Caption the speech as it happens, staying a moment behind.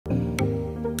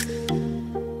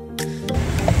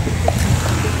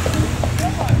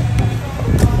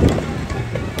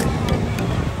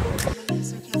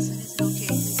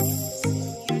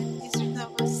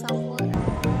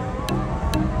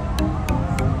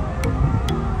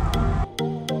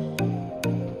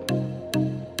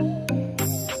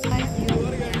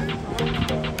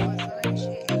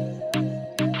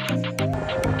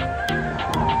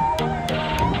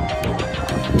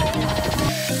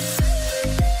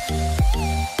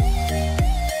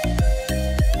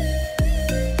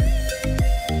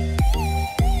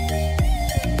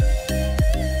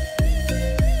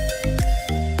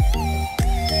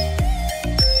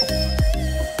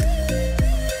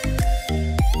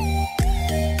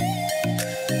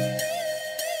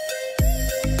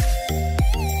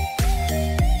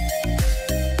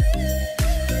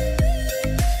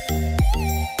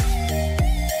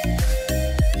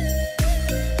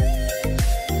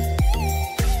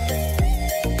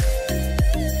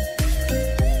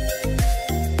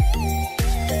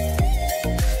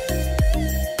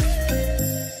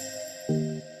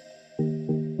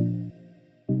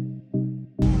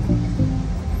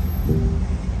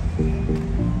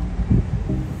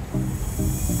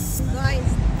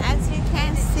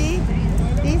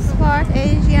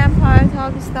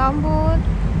of Istanbul,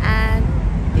 and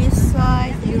this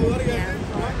side European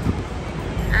part.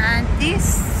 And this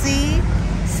sea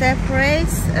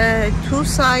separates two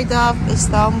sides of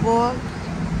Istanbul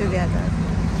together.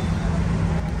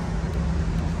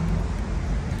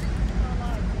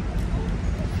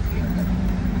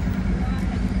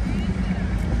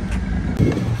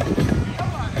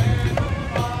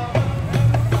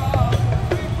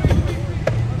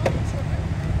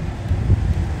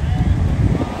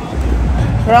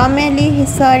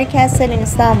 Rumelihisarı Castle in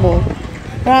Istanbul.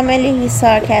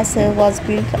 Rumelihisarı Castle was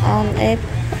built on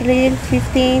April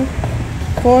 15,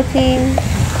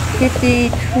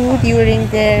 1452 during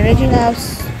the reign of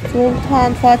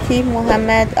Sultan Fatih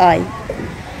Mohammad II.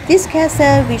 This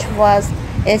castle, which was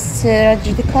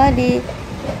strategically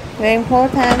very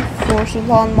important for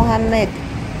Sultan Muhammad,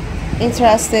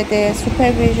 entrusted the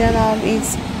supervision of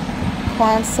its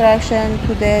construction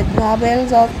to the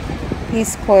nobles of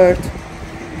his court,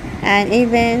 and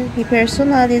even he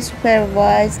personally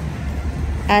supervised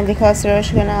and the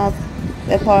construction of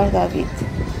a part of it.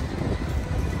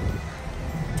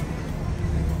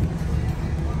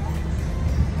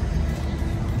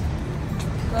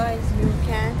 Guys, you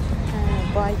can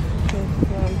buy ticket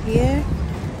from here.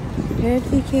 Her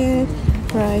ticket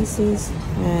price is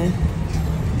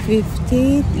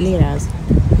 50 liras.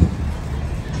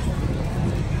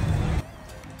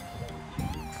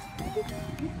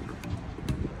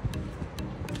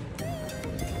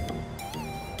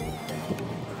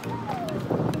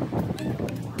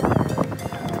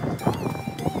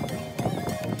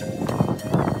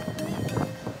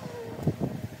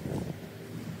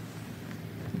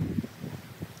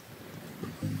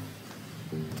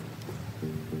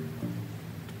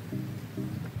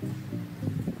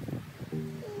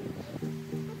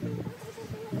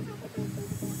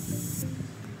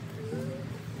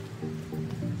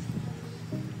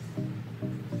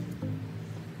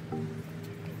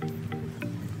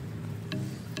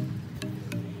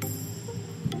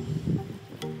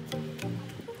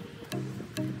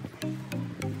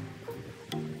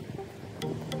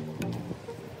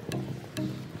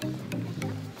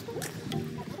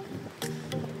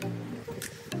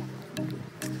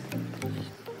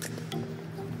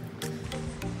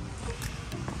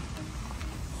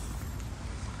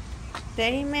 The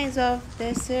remains of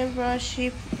the several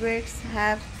shipwrecks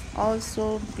have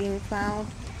also been found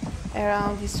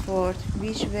around this fort,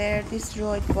 which were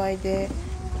destroyed by the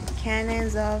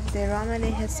cannons of the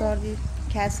Rumeli Hesar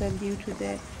Castle due to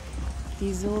the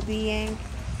disobeying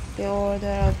the order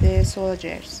of the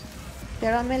soldiers. The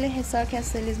Rumeli Hesar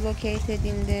Castle is located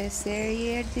in the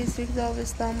Sarıyer district of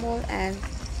Istanbul and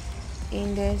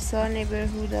in the southern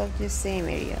neighborhood of the same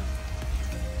area.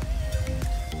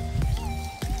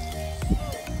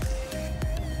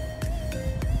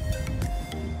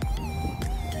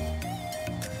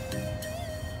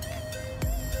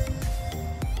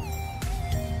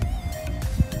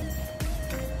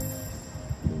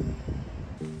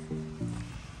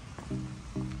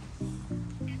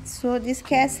 So this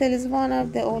castle is one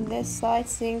of the oldest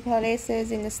sightseeing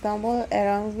places in Istanbul,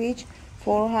 around which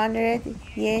 400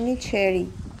 Yeni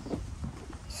Cheri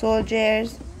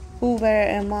soldiers, who were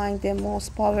among the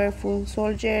most powerful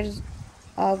soldiers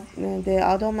of the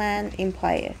Ottoman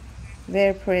Empire,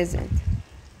 were present.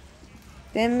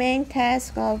 The main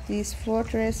task of this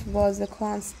fortress was to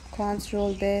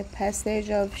control the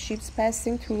passage of ships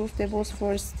passing through the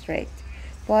Bosphorus Strait.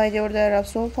 By the order of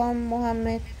Sultan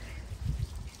Muhammad,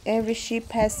 every ship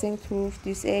passing through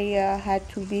this area had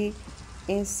to be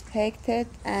inspected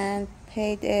and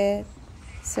paid a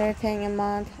certain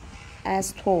amount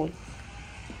as toll.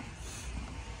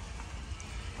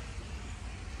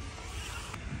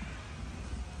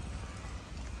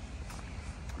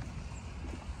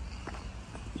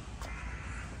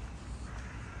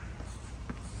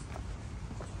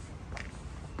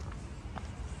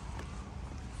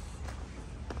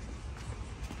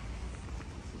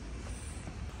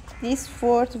 This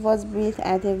fort was built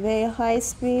at a very high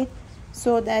speed,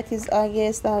 so that is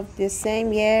August of the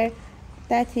same year,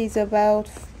 that is about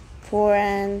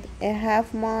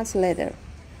 4.5 months later.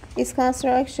 Its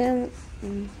construction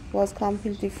was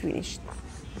completely finished.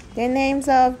 The names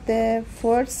of the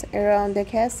forts around the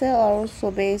castle are also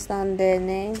based on the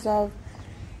names of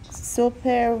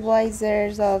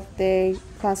supervisors of the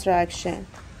construction,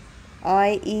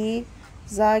 i.e.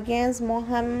 Zamanos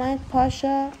Mohammad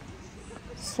Pasha,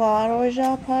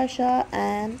 Saroja Pasha,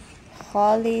 and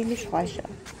Khalil Pasha.